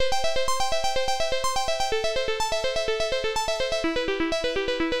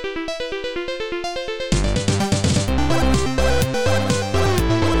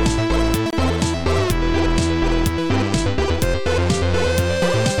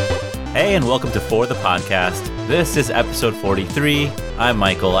Hey, and welcome to For the Podcast. This is episode 43. I'm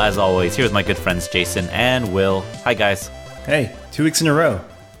Michael, as always, here with my good friends Jason and Will. Hi, guys. Hey, 2 weeks in a row.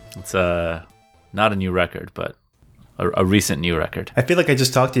 It's not a new record, but a recent new record. I feel like I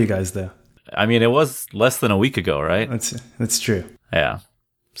just talked to you guys, though. I mean, it was less than a week ago, right? That's true. Yeah.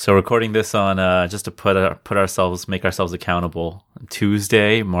 So recording this on, just to make ourselves accountable,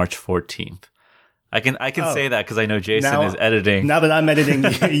 Tuesday, March 14th. I can say that because I know Jason is editing. Now that I'm editing,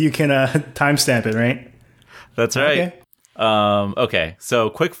 you can timestamp it, right? That's right. Okay. So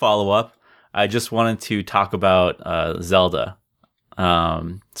quick follow-up. I just wanted to talk about Zelda.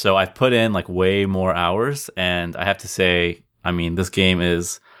 So I've put in like way more hours, and I have to say, I mean, this game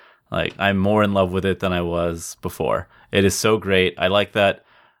is like, I'm more in love with it than I was before. It is so great. I like that,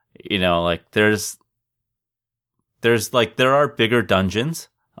 like there are bigger dungeons.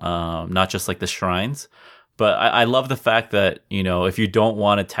 Not just like the shrines, but I love the fact that, if you don't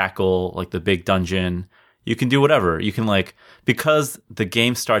want to tackle like the big dungeon, you can do whatever. You can because the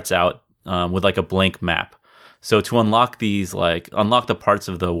game starts out with like a blank map. So to unlock the parts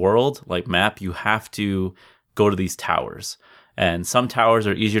of the world like map, you have to go to these towers, and some towers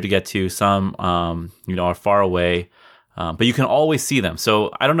are easier to get to. Some, are far away. But you can always see them.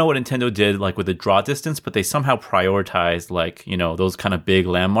 So I don't know what Nintendo did like with the draw distance, but they somehow prioritized those kind of big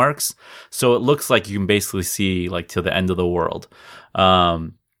landmarks. So it looks like you can basically see like to the end of the world.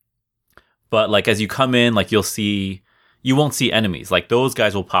 But like as you come in, like you won't see enemies. Like those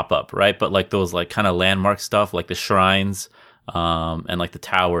guys will pop up, right? But like those like kind of landmark stuff, like the shrines, and like the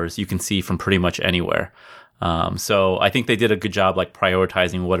towers, you can see from pretty much anywhere. So I think they did a good job like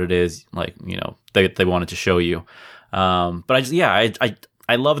prioritizing what it is they wanted to show you. But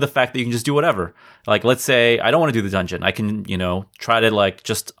I love the fact that you can just do whatever. Like, let's say I don't want to do the dungeon. I can, try to like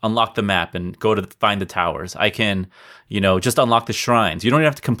just unlock the map and go to find the towers. I can, just unlock the shrines. You don't even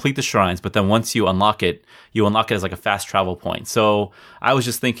have to complete the shrines, but then once you unlock it as like a fast travel point. So I was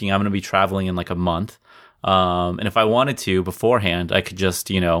just thinking I'm going to be traveling in like a month. And if I wanted to beforehand, I could just,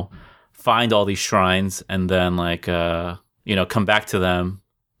 find all these shrines and then like, come back to them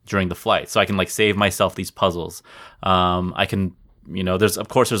during the flight, so I can like save myself these puzzles. I can,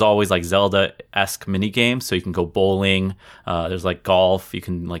 there's always like Zelda-esque mini games, so you can go bowling. There's like golf. You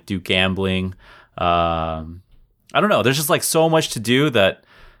can like do gambling. I don't know. There's just like so much to do that,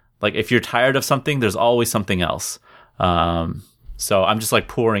 like if you're tired of something, there's always something else. So I'm just like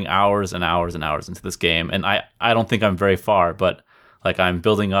pouring hours and hours and hours into this game, and I don't think I'm very far, but like I'm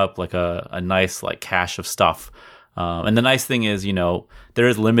building up like a nice like cache of stuff. And the nice thing is, there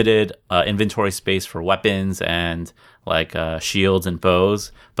is limited inventory space for weapons and like shields and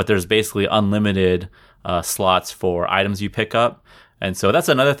bows, but there's basically unlimited slots for items you pick up. And so that's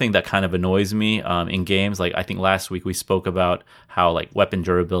another thing that kind of annoys me in games. Like I think last week we spoke about how like weapon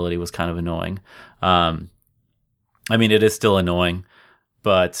durability was kind of annoying. I mean, it is still annoying,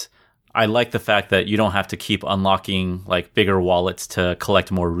 but I like the fact that you don't have to keep unlocking like bigger wallets to collect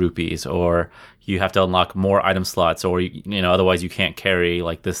more rupees, or you have to unlock more item slots, or otherwise you can't carry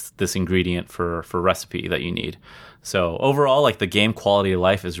like this ingredient for recipe that you need. So overall, like the game quality of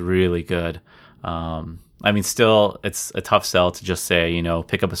life is really good. I mean, still it's a tough sell to just say,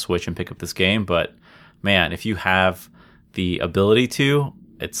 pick up a Switch and pick up this game, but man, if you have the ability to,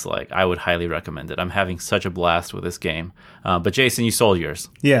 it's like I would highly recommend it. I'm having such a blast with this game. But Jason, you sold yours.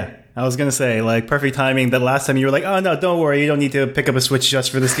 Yeah, I was gonna say like perfect timing. The last time you were like, "Oh no, don't worry, you don't need to pick up a Switch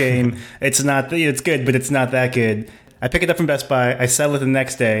just for this game. It's good, but it's not that good." I pick it up from Best Buy. I sell it the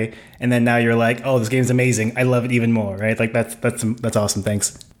next day, and then now you're like, "Oh, this game's amazing. I love it even more." Right? Like that's awesome.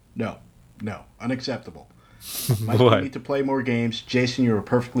 Thanks. No, unacceptable. Michael, you need to play more games. Jason, you're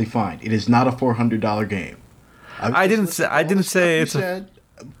perfectly fine. It is not a $400 game. I didn't say it's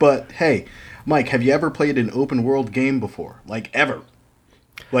But hey, Mike, have you ever played an open world game before? Like ever?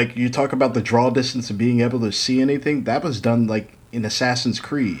 Like you talk about the draw distance and being able to see anything. That was done like in Assassin's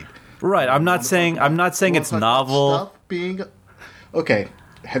Creed. Right. I'm not saying it's novel. Okay.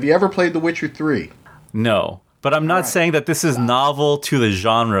 Have you ever played The Witcher 3? No. But I'm not saying that this is novel to the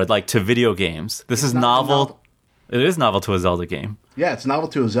genre, like to video games. This is novel. It is novel to a Zelda game. Yeah, it's novel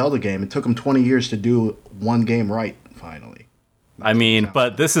to a Zelda game. It took them 20 years to do one game right, finally. I mean,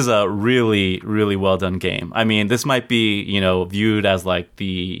 but this is a really, really well done game. I mean, this might be, viewed as like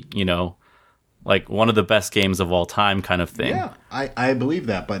the, like one of the best games of all time kind of thing. Yeah, I believe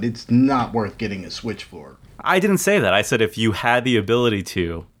that, but it's not worth getting a Switch for. I didn't say that. I said if you had the ability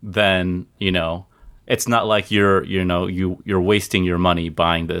to, then, it's not like you're wasting your money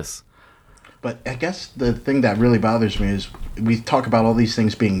buying this. But I guess the thing that really bothers me is we talk about all these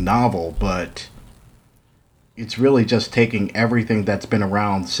things being novel, but it's really just taking everything that's been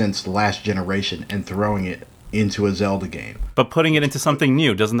around since the last generation and throwing it into a Zelda game. But putting it into something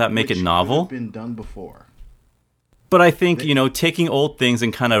new, doesn't that make it novel? Could have been done before. But I think, taking old things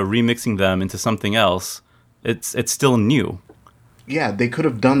and kind of remixing them into something else, it's still new. Yeah, they could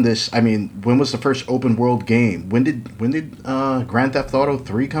have done this. I mean, when was the first open world game? When did Grand Theft Auto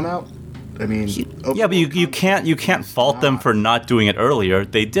 3 come out? I mean, yeah, but you can't fault them for not doing it earlier.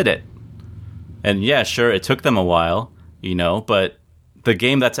 They did it. And yeah, sure, it took them a while, but the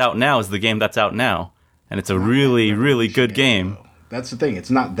game that's out now is the game that's out now. And it's a really, really good game. That's the thing.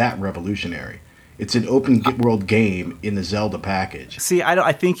 It's not that revolutionary. It's an open world game in the Zelda package. See,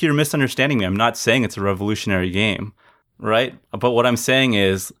 I think you're misunderstanding me. I'm not saying it's a revolutionary game, right? But what I'm saying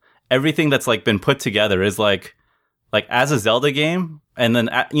is everything that's like been put together is like as a Zelda game, and then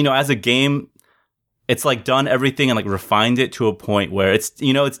as a game, it's like done everything and like refined it to a point where it's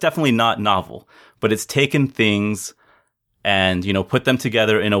it's definitely not novel, but it's taken things and put them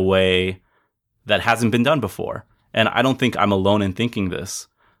together in a way that hasn't been done before. And I don't think I'm alone in thinking this.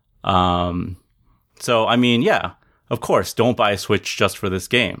 So, I mean, yeah, of course, don't buy a Switch just for this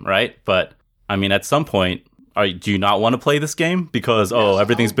game, right? But, I mean, at some point, do you not want to play this game? Because,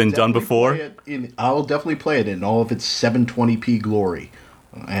 everything's been done before? I'll definitely play it in all of its 720p glory.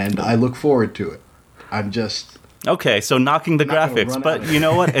 And I look forward to it. I'm just... Okay, so knocking the graphics. But you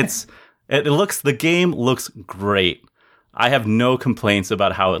know what? The game looks great. I have no complaints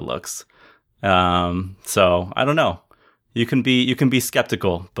about how it looks. So, I don't know. You can be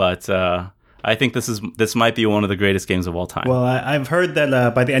skeptical, but... I think this might be one of the greatest games of all time. Well, I've heard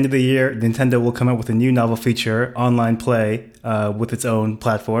that by the end of the year, Nintendo will come out with a new novel feature, online play, with its own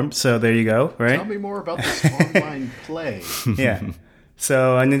platform. So there you go, right? Tell me more about this online play. Yeah.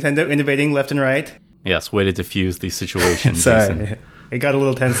 So Nintendo innovating left and right. Yes, way to diffuse the situation. Sorry, it got a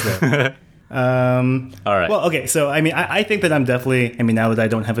little tense there. All right. Well, okay. So I mean, I think that I'm definitely. I mean, now that I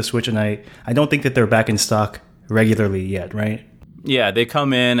don't have a Switch, and I don't think that they're back in stock regularly yet, right? Yeah, they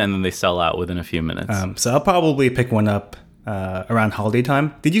come in and then they sell out within a few minutes. So I'll probably pick one up around holiday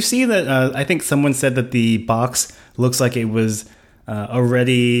time. Did you see that? I think someone said that the box looks like it was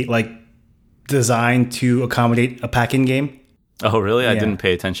already like designed to accommodate a pack-in game. Oh, really? Yeah. I didn't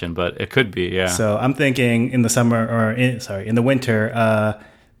pay attention, but it could be. Yeah. So I'm thinking in the summer in the winter,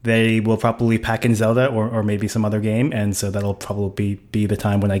 they will probably pack in Zelda or maybe some other game, and so that'll probably be the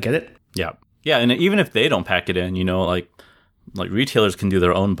time when I get it. Yeah, yeah, and even if they don't pack it in, like retailers can do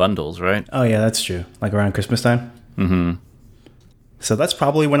their own bundles, right? Oh yeah, that's true. Like around Christmas time. Mm-hmm. So that's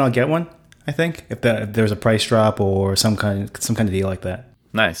probably when I'll get one. I think if there's a price drop or some kind of deal like that.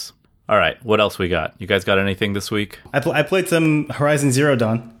 Nice. All right, what else we got? You guys got anything this week? I played some Horizon Zero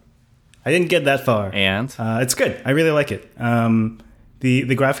Dawn. I didn't get that far, and it's good. I really like it.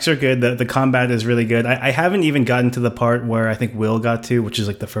 The graphics are good. The combat is really good. I haven't even gotten to the part where I think Will got to, which is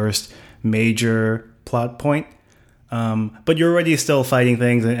like the first major plot point. But you're already still fighting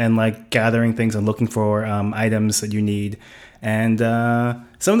things and like gathering things and looking for items that you need. And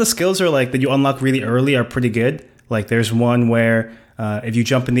some of the skills are like that you unlock really early are pretty good. Like there's one where if you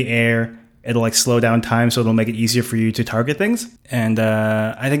jump in the air, it'll like slow down time, so it'll make it easier for you to target things. And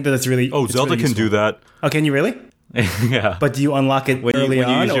I think that it's really Zelda really can do that. Oh, can you really? Yeah. But do you unlock it early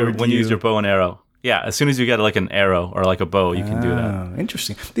on? When you use your bow and arrow. Yeah, as soon as you get like an arrow or like a bow, you can do that.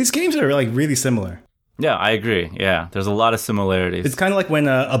 Interesting. These games are like really similar. Yeah, I agree. Yeah, there's a lot of similarities. It's kind of like when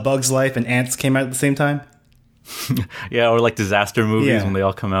A Bug's Life and Ants came out at the same time. Yeah, or like disaster movies when they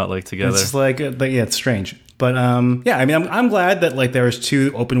all come out like together. It's just like, it's strange. But yeah, I mean, I'm glad that like there's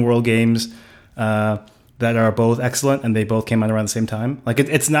two open world games that are both excellent and they both came out around the same time. Like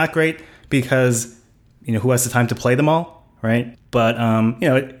it's not great because who has the time to play them all, right? But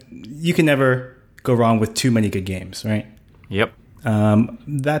you can never go wrong with too many good games, right? Yep.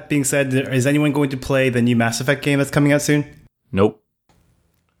 That being said, is anyone going to play the new Mass Effect game that's coming out soon? Nope.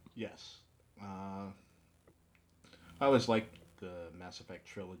 Yes. I always liked the Mass Effect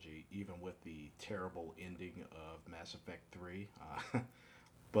trilogy, even with the terrible ending of Mass Effect 3.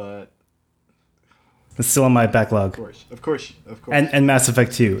 But... It's still on my backlog. Of course. And Mass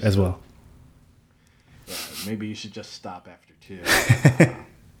Effect 2 as well. Yeah, maybe you should just stop after 2.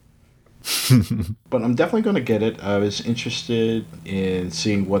 But I'm definitely going to get it. I was interested in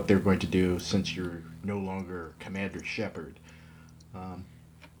seeing what they're going to do since you're no longer Commander Shepard.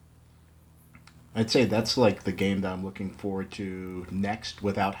 I'd say that's like the game that I'm looking forward to next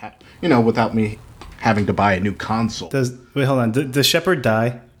without without me having to buy a new console. Wait, hold on. Does Shepard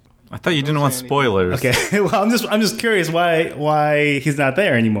die? I thought you didn't want spoilers. Okay. Well, I'm just curious why he's not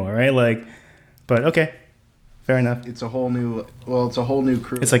there anymore, right? Like, but okay. Fair enough. It's a whole new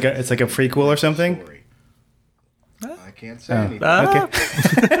crew. It's like a prequel or something. can't say anything.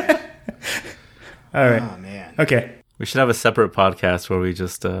 Okay. All right. Oh man. Okay. We should have a separate podcast where we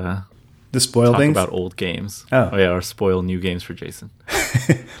just The spoil talk things? about old games. Oh. Yeah, or spoil new games for Jason.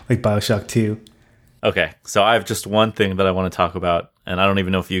 Like Bioshock 2. Okay, so I have just one thing that I want to talk about, and I don't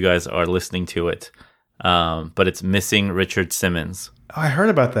even know if you guys are listening to it, but it's Missing Richard Simmons. Oh, I heard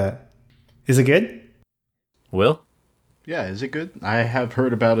about that. Is it good? Will? Yeah, is it good? I have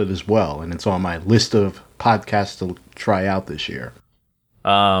heard about it as well, and it's on my list of podcasts to try out this year.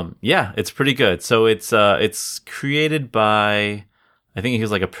 Yeah, it's pretty good. So it's created by, I think he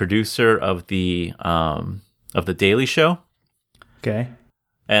was like a producer of the Daily Show. Okay.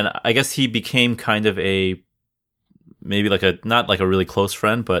 And I guess he became kind of maybe like not like a really close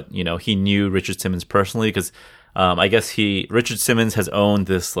friend, but you know, he knew Richard Simmons personally because I guess Richard Simmons has owned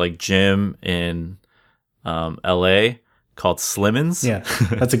this like gym in LA called Slimmins. Yeah,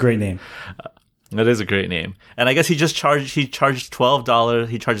 that's a great name. That is a great name. And I guess he charged $12.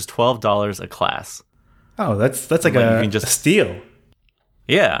 He charges $12 a class. Oh, that's like Like, you a can just- steal.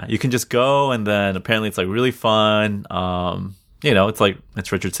 Yeah, you can just go, and then apparently it's like really fun. You know,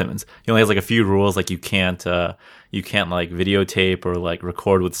 it's Richard Simmons. He only has like a few rules, like you can't like videotape or like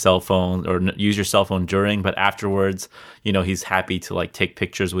record with cell phone or use your cell phone during, but afterwards, you know, he's happy to like take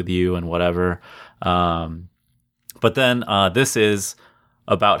pictures with you and whatever. But then this is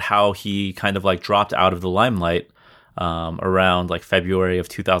about how he kind of like dropped out of the limelight around like February of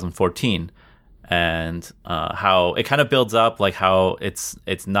 2014. And how it kind of builds up, like how it's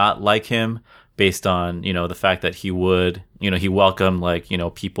not like him based on, you know, the fact that he would, you know, he welcomed like, you know,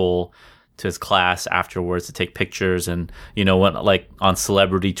 people to his class afterwards to take pictures. And, you know, when like on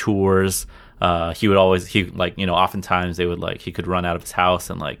celebrity tours, he like, you know, oftentimes they would like, he could run out of his house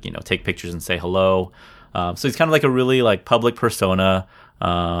and like, you know, take pictures and say hello. So he's kind of like a really like public persona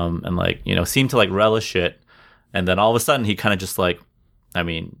and like, you know, seemed to like relish it. And then all of a sudden he kind of just like, I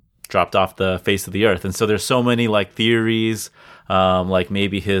mean, dropped off the face of the earth. And so there's so many like theories, like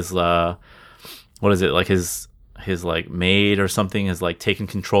maybe his what is it, like his like maid or something has like taken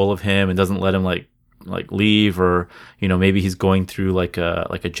control of him and doesn't let him like leave, or you know, maybe he's going through like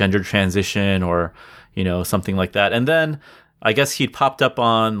a gender transition or you know, something like that. And then I guess he'd popped up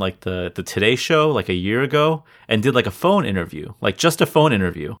on like the Today Show like a year ago and did like a phone interview, like just a phone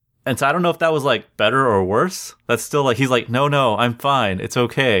interview. And so I don't know if that was like better or worse. That's still like, he's like, no, I'm fine. It's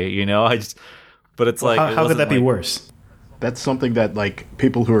okay. You know, but it's like, how could that be worse? That's something that like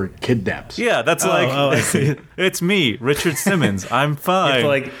people who are kidnapped. Yeah, that's I see. it's me, Richard Simmons. I'm fine.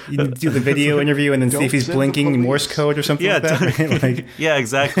 Like you do the video interview and then see if he's send the blinking police. Morse code or something like that. Right? Like, yeah,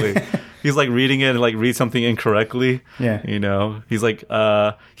 exactly. He's like reading it and like read something incorrectly. Yeah. You know, he's like,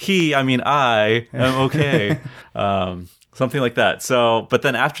 I am okay. Something like that. So, but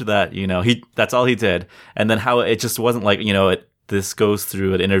then after that, you know, that's all he did. And then how it just wasn't like, you know, this goes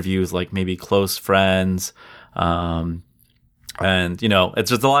through at interviews, like maybe close friends. And, you know, it's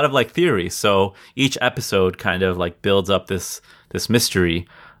just a lot of like theory. So each episode kind of like builds up this mystery,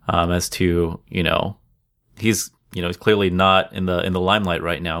 as to, you know, he's clearly not in the limelight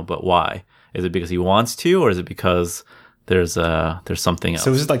right now, but why? Is it because he wants to, or is it because there's something else?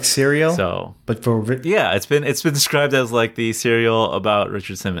 so is it like Serial? So, but for yeah, it's been described as like the serial about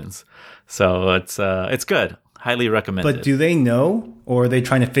Richard Simmons. So it's good. Highly recommended. But do they know, or are they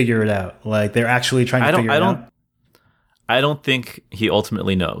trying to figure it out? Like they're actually trying to figure it out? I don't think he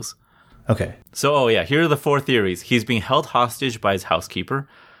ultimately knows. Okay. So, here are the 4 theories. He's being held hostage by his housekeeper.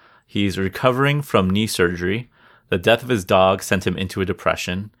 He's recovering from knee surgery. The death of his dog sent him into a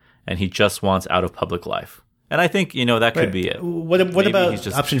depression, and he just wants out of public life. And I think, you know, that could be it. What Maybe about he's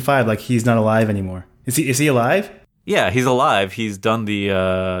just- option 5? Like he's not alive anymore. Is he alive? Yeah, he's alive. He's done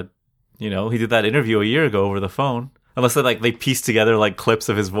the, he did that interview a year ago over the phone. Unless they piece together like clips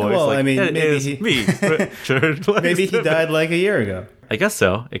of his voice. Well, like, I mean, it maybe is he- me, Richard. Maybe he died like a year ago, I guess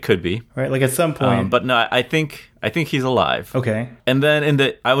so. It could be. right? Like at some point. But no, I think he's alive. Okay. And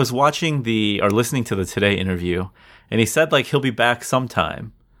then I was watching listening to the Today interview, and he said like he'll be back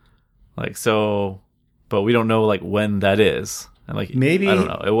sometime. Like so, but we don't know like when that is. And like Maybe- I don't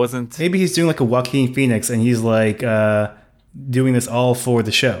know. It wasn't. Maybe he's doing like a Joaquin Phoenix, and he's like doing this all for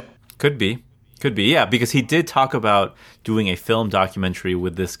the show. Could be. Yeah, because he did talk about doing a film documentary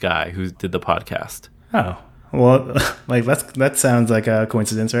with this guy who did the podcast. Oh, well, like that sounds like a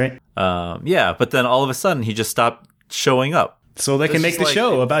coincidence, right? Yeah, but then all of a sudden he just stopped showing up. So they can It's make just the like-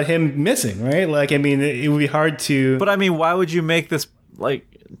 show about him missing, right? Like, I mean, it would be hard to. But I mean, why would you make this like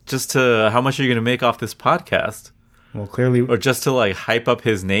just to how much are you going to make off this podcast? Well, clearly, Or just to like hype up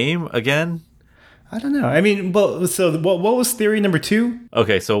his name again? I don't know. I mean, well, so what was theory number 2?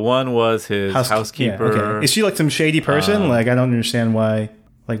 Okay, so one was his housekeeper. Yeah, okay. Is she like some shady person? Like, I don't understand why.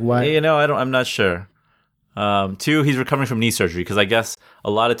 Like, why? You know, I'm not sure. 2, he's recovering from knee surgery because I guess a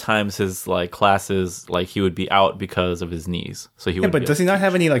lot of times his like classes, like he would be out because of his knees. So he would. But does he not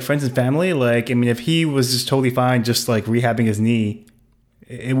have any like friends and family? Like, I mean, if he was just totally fine, just like rehabbing his knee,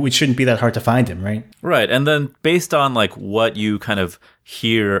 it shouldn't be that hard to find him, right? Right, and then based on like what you kind of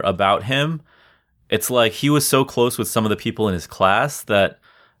hear about him, it's like he was so close with some of the people in his class that,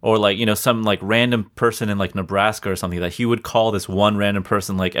 or like, you know, some like random person in like Nebraska or something, that he would call this one random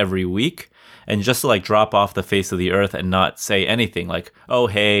person like every week and just to like drop off the face of the earth and not say anything like, oh,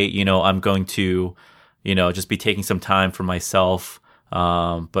 hey, you know, I'm going to, you know, just be taking some time for myself,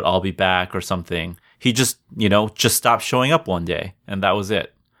 but I'll be back or something. He just, you know, just stopped showing up one day and that was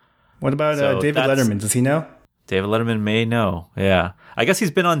it. What about David Letterman? Does he know? David Letterman may know. Yeah. I guess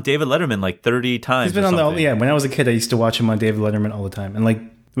he's been on David Letterman like 30 times. He's been on when I was a kid, I used to watch him on David Letterman all the time. And like,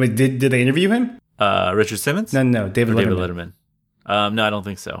 wait, did they interview him? Richard Simmons? No, David Letterman. David Letterman. No, I don't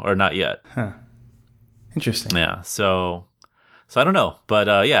think so. Or not yet. Huh. Interesting. Yeah. So I don't know.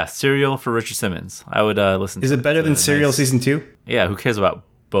 But yeah, Serial for Richard Simmons. I would listen to it. Is it better than Serial season 2? Yeah, who cares about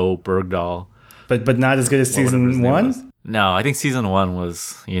Bo Bergdahl? But not as good as season 1? No, I think season 1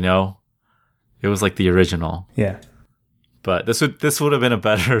 was, you know, it was like the original. Yeah. But this would have been a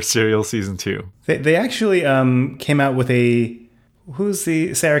better Serial season 2. They actually came out with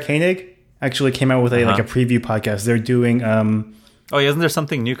Sarah Koenig actually came out with a like a preview podcast. They're doing oh, yeah, isn't there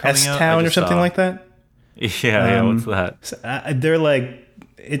something new coming out? S-Town or something like that? Yeah, what's that? So, they're like,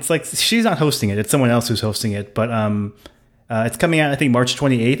 it's like she's not hosting it; it's someone else who's hosting it. But it's coming out, I think, March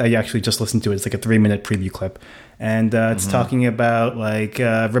 28th. I actually just listened to it. It's like a 3-minute preview clip, and it's talking about like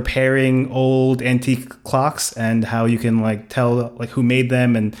repairing old antique clocks and how you can like tell like who made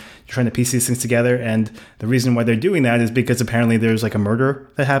them and trying to piece these things together. And the reason why they're doing that is because apparently there's like a murder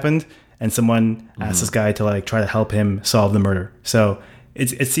that happened, and someone asked this guy to like try to help him solve the murder. So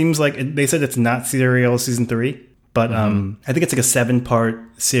it seems like they said it's not Serial season 3, but I think it's like a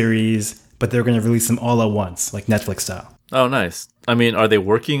 7-part series, but they're going to release them all at once, like Netflix style. Oh, nice. I mean, are they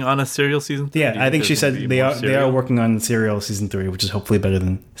working on a Serial season 3? Yeah, I think she said they are working on Serial season 3, which is hopefully better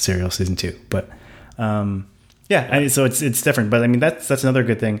than Serial season 2. But yeah, I mean, so it's different. But I mean, that's another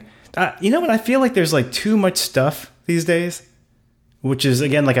good thing. You know what? I feel like there's like too much stuff these days. Which is,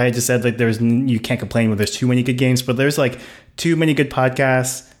 again, like I just said, like you can't complain when there's too many good games, but there's like too many good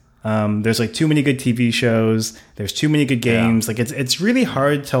podcasts. There's like too many good TV shows. There's too many good games. Yeah. Like it's really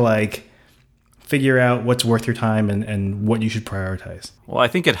hard to like figure out what's worth your time and what you should prioritize. Well, I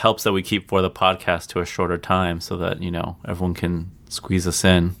think it helps that we keep For the Podcast to a shorter time so that, you know, everyone can squeeze us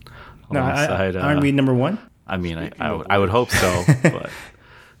in. No, aren't we number 1? I mean, I would hope so,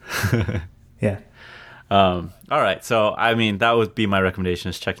 but yeah. All right, so I mean that would be my recommendation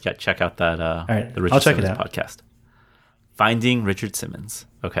is check out that the Richard Simmons podcast. Finding Richard Simmons.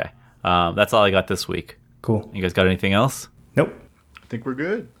 Okay, that's all I got this week. Cool. You guys got anything else? Nope. I think we're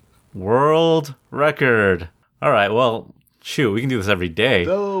good. World record. All right, well, shoot, we can do this every day.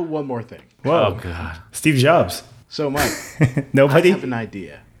 Though one more thing. Whoa. Oh God. Steve Jobs. So Mike, nobody. I have an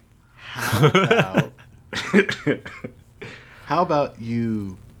idea. How about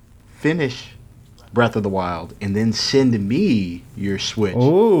you finish Breath of the Wild and then send me your Switch?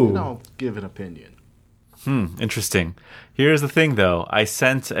 Ooh. And I'll give an opinion. Interesting. Here's the thing, though. I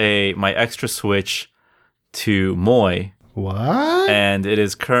sent my extra Switch to Moy. What? And it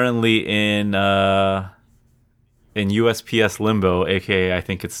is currently in USPS limbo, aka I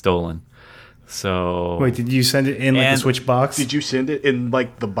think it's stolen. So wait, did you send it in like the Switch box? Did you send it in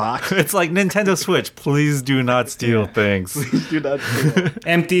like the box? It's like Nintendo Switch. Please do not steal things. Please do not steal.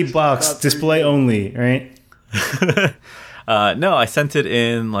 Empty box, display only, right? No, I sent it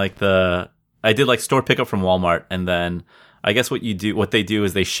in like I did like store pickup from Walmart, and then I guess what they do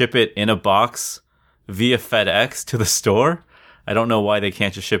is they ship it in a box via FedEx to the store. I don't know why they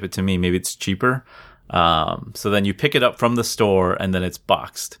can't just ship it to me. Maybe it's cheaper. So then you pick it up from the store, and then it's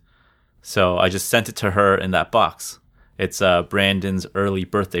boxed. So I just sent it to her in that box. It's Brandon's early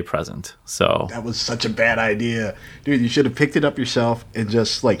birthday present. So that was such a bad idea, dude. You should have picked it up yourself and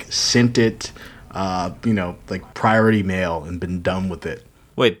just like sent it, like priority mail and been done with it.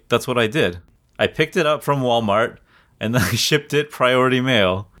 Wait, that's what I did. I picked it up from Walmart and then I shipped it priority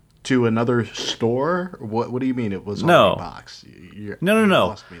mail to another store. What do you mean it was no on the box? No.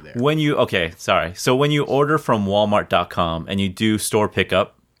 Lost me there. So when you order from Walmart.com and you do store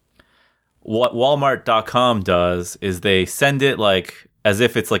pickup, what Walmart.com does is they send it like as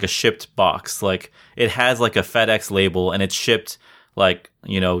if it's like a shipped box. Like it has like a FedEx label and it's shipped like,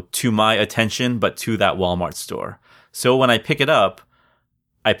 to my attention, but to that Walmart store. So when I pick it up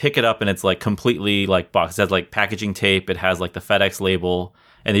and it's like completely like boxed. It has like packaging tape. It has like the FedEx label,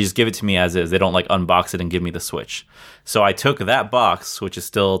 and they just give it to me as is. They don't like unbox it and give me the Switch. So I took that box, which is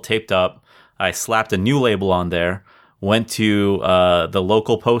still taped up. I slapped a new label on there, went to the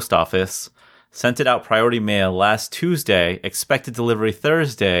local post office, sent it out priority mail last Tuesday, expected delivery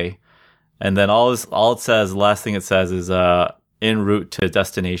Thursday, and then all it says, the last thing it says is en route to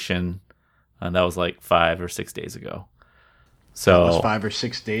destination, and that was like 5 or 6 days ago. So that was 5 or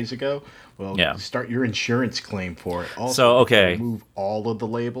 6 days ago. Well, yeah. Start your insurance claim for it. Also, so okay, remove all of the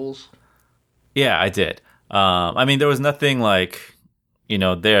labels. Yeah, I did. I mean, there was nothing like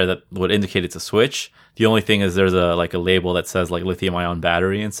there that would indicate it's a Switch. The only thing is there's a label that says like lithium-ion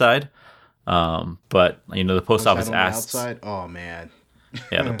battery inside. But the post office asks. Outside? Oh man.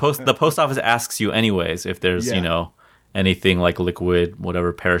 Yeah, the post office asks you anyways if there's anything like liquid,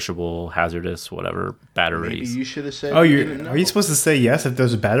 whatever, perishable, hazardous, whatever batteries. Maybe you should have said. Oh, are you supposed to say yes if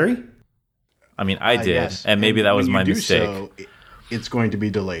there's a battery? I mean, I did, yes. and maybe that was my mistake. So, it's going to be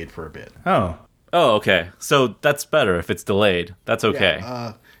delayed for a bit. Oh, okay. So that's better if it's delayed. That's okay.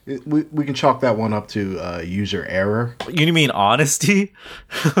 Yeah, we can chalk that one up to user error. You mean honesty?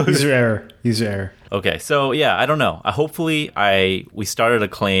 User error. Okay, so yeah, I don't know. Hopefully, we started a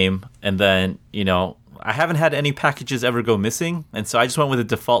claim, and then I haven't had any packages ever go missing, and so I just went with a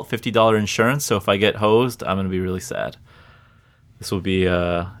default $50 insurance. So if I get hosed, I'm gonna be really sad. This will be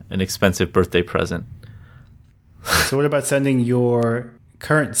an expensive birthday present. So what about sending your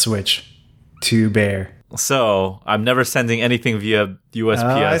current Switch to Bear? So I'm never sending anything via USPS.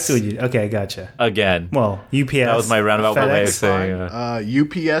 I see what you. Okay, gotcha. Again. Well, UPS. That was my roundabout way of FedEx. saying.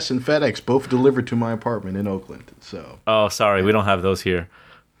 UPS and FedEx both delivered to my apartment in Oakland. So. Oh, sorry, we don't have those here.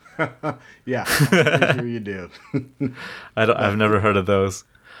 Yeah, I'm sure you do. I've never heard of those.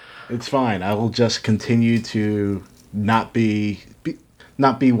 It's fine. I will just continue to not be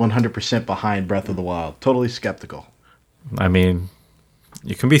 100% behind Breath of the Wild. Totally skeptical. I mean,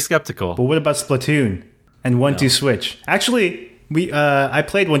 you can be skeptical. But what about Splatoon and 1-2 Switch? Actually, I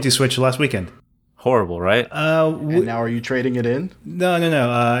played 1-2 Switch last weekend. Horrible, right? And now are you trading it in? No.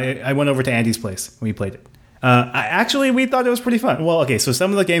 I went over to Andy's place when we played it. We thought it was pretty fun. Well, okay, so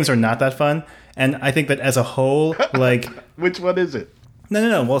some of the games are not that fun, and I think that as a whole, like... Which one is it?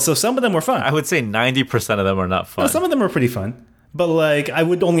 No. Well, so some of them were fun. I would say 90% of them are not fun. No, some of them are pretty fun, but like I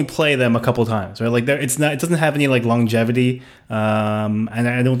would only play them a couple times, right? Like it doesn't have any like longevity, and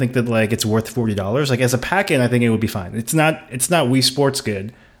I don't think that like it's worth $40. Like as a pack-in, I think it would be fine. It's not Wii Sports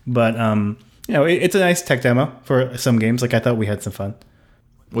good, but it's a nice tech demo for some games. Like I thought we had some fun.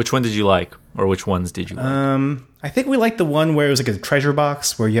 Which one did you like, or which ones did you like? I think we liked the one where it was like a treasure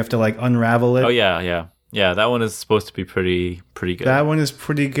box where you have to like unravel it. Oh yeah. That one is supposed to be pretty good. That one is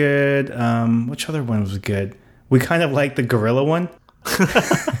pretty good. Which other one was good? We kind of liked the gorilla one.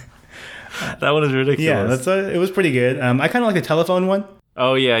 That one is ridiculous. Yeah, it was pretty good. I kind of like the telephone one.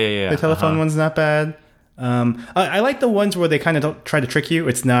 Oh yeah. The telephone one's not bad. I like the ones where they kind of try to trick you.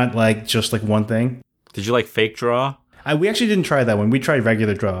 It's not like just like one thing. Did you like Fake Draw? We actually didn't try that one. We tried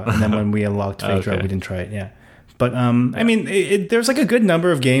regular draw, and then when we unlocked Fake Draw, we didn't try it. Yeah, but I mean, there's like a good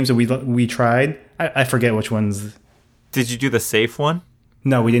number of games that we tried. I forget which ones. Did you do the safe one?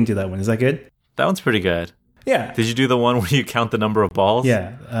 No, we didn't do that one. Is that good? That one's pretty good. Yeah. Did you do the one where you count the number of balls?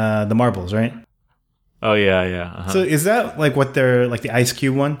 Yeah, the marbles, right? Oh yeah. Uh-huh. So is that like what they're like the Ice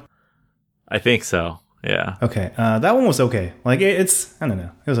Cube one? I think so. Yeah. Okay, that one was okay. Like it's I don't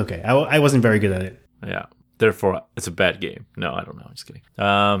know, it was okay. I wasn't very good at it. Yeah. Therefore, it's a bad game. No, I don't know. I'm just kidding.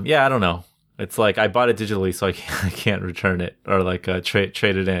 Yeah, I don't know. It's like I bought it digitally, so I can't return it or like trade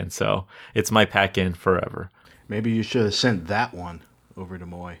it in. So it's my pack-in forever. Maybe you should have sent that one over to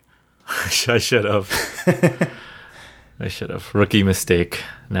Moy. I should have. I should have. Rookie mistake.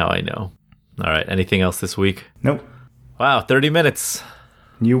 Now I know. All right. Anything else this week? Nope. Wow, 30 minutes.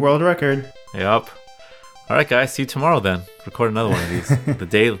 New world record. Yep. All right, guys. See you tomorrow then. Record another one of these.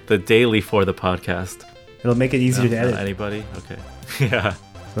 the daily for the podcast. It'll make it easier to edit. Anybody? Okay. Yeah.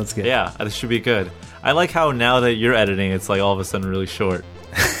 That's good. Yeah, this should be good. I like how now that you're editing, it's like all of a sudden really short.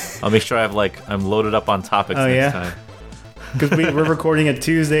 I'll make sure I'm loaded up on topics next time. Because we're recording it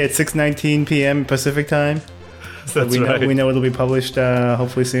Tuesday at 6:19 p.m. Pacific time. So That's right. We know it'll be published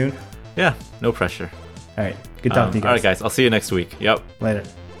hopefully soon. Yeah, no pressure. All right. Good talking to you guys. All right, guys. I'll see you next week. Yep. Later.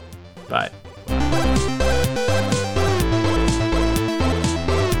 Bye.